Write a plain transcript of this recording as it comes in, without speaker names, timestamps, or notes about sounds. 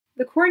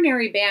The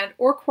coronary band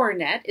or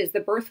coronet is the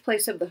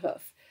birthplace of the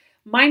hoof.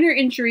 Minor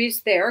injuries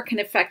there can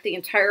affect the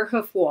entire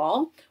hoof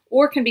wall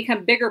or can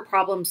become bigger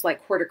problems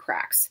like quarter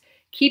cracks.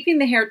 Keeping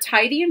the hair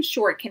tidy and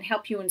short can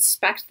help you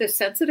inspect the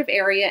sensitive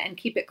area and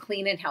keep it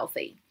clean and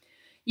healthy.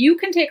 You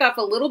can take off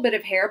a little bit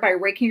of hair by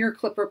raking your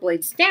clipper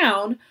blades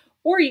down,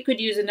 or you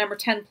could use a number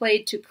 10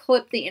 blade to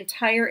clip the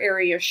entire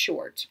area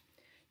short.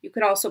 You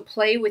could also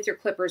play with your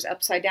clippers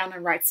upside down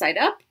and right side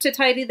up to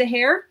tidy the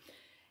hair,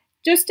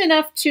 just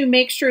enough to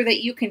make sure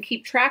that you can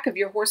keep track of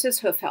your horse's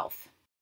hoof health.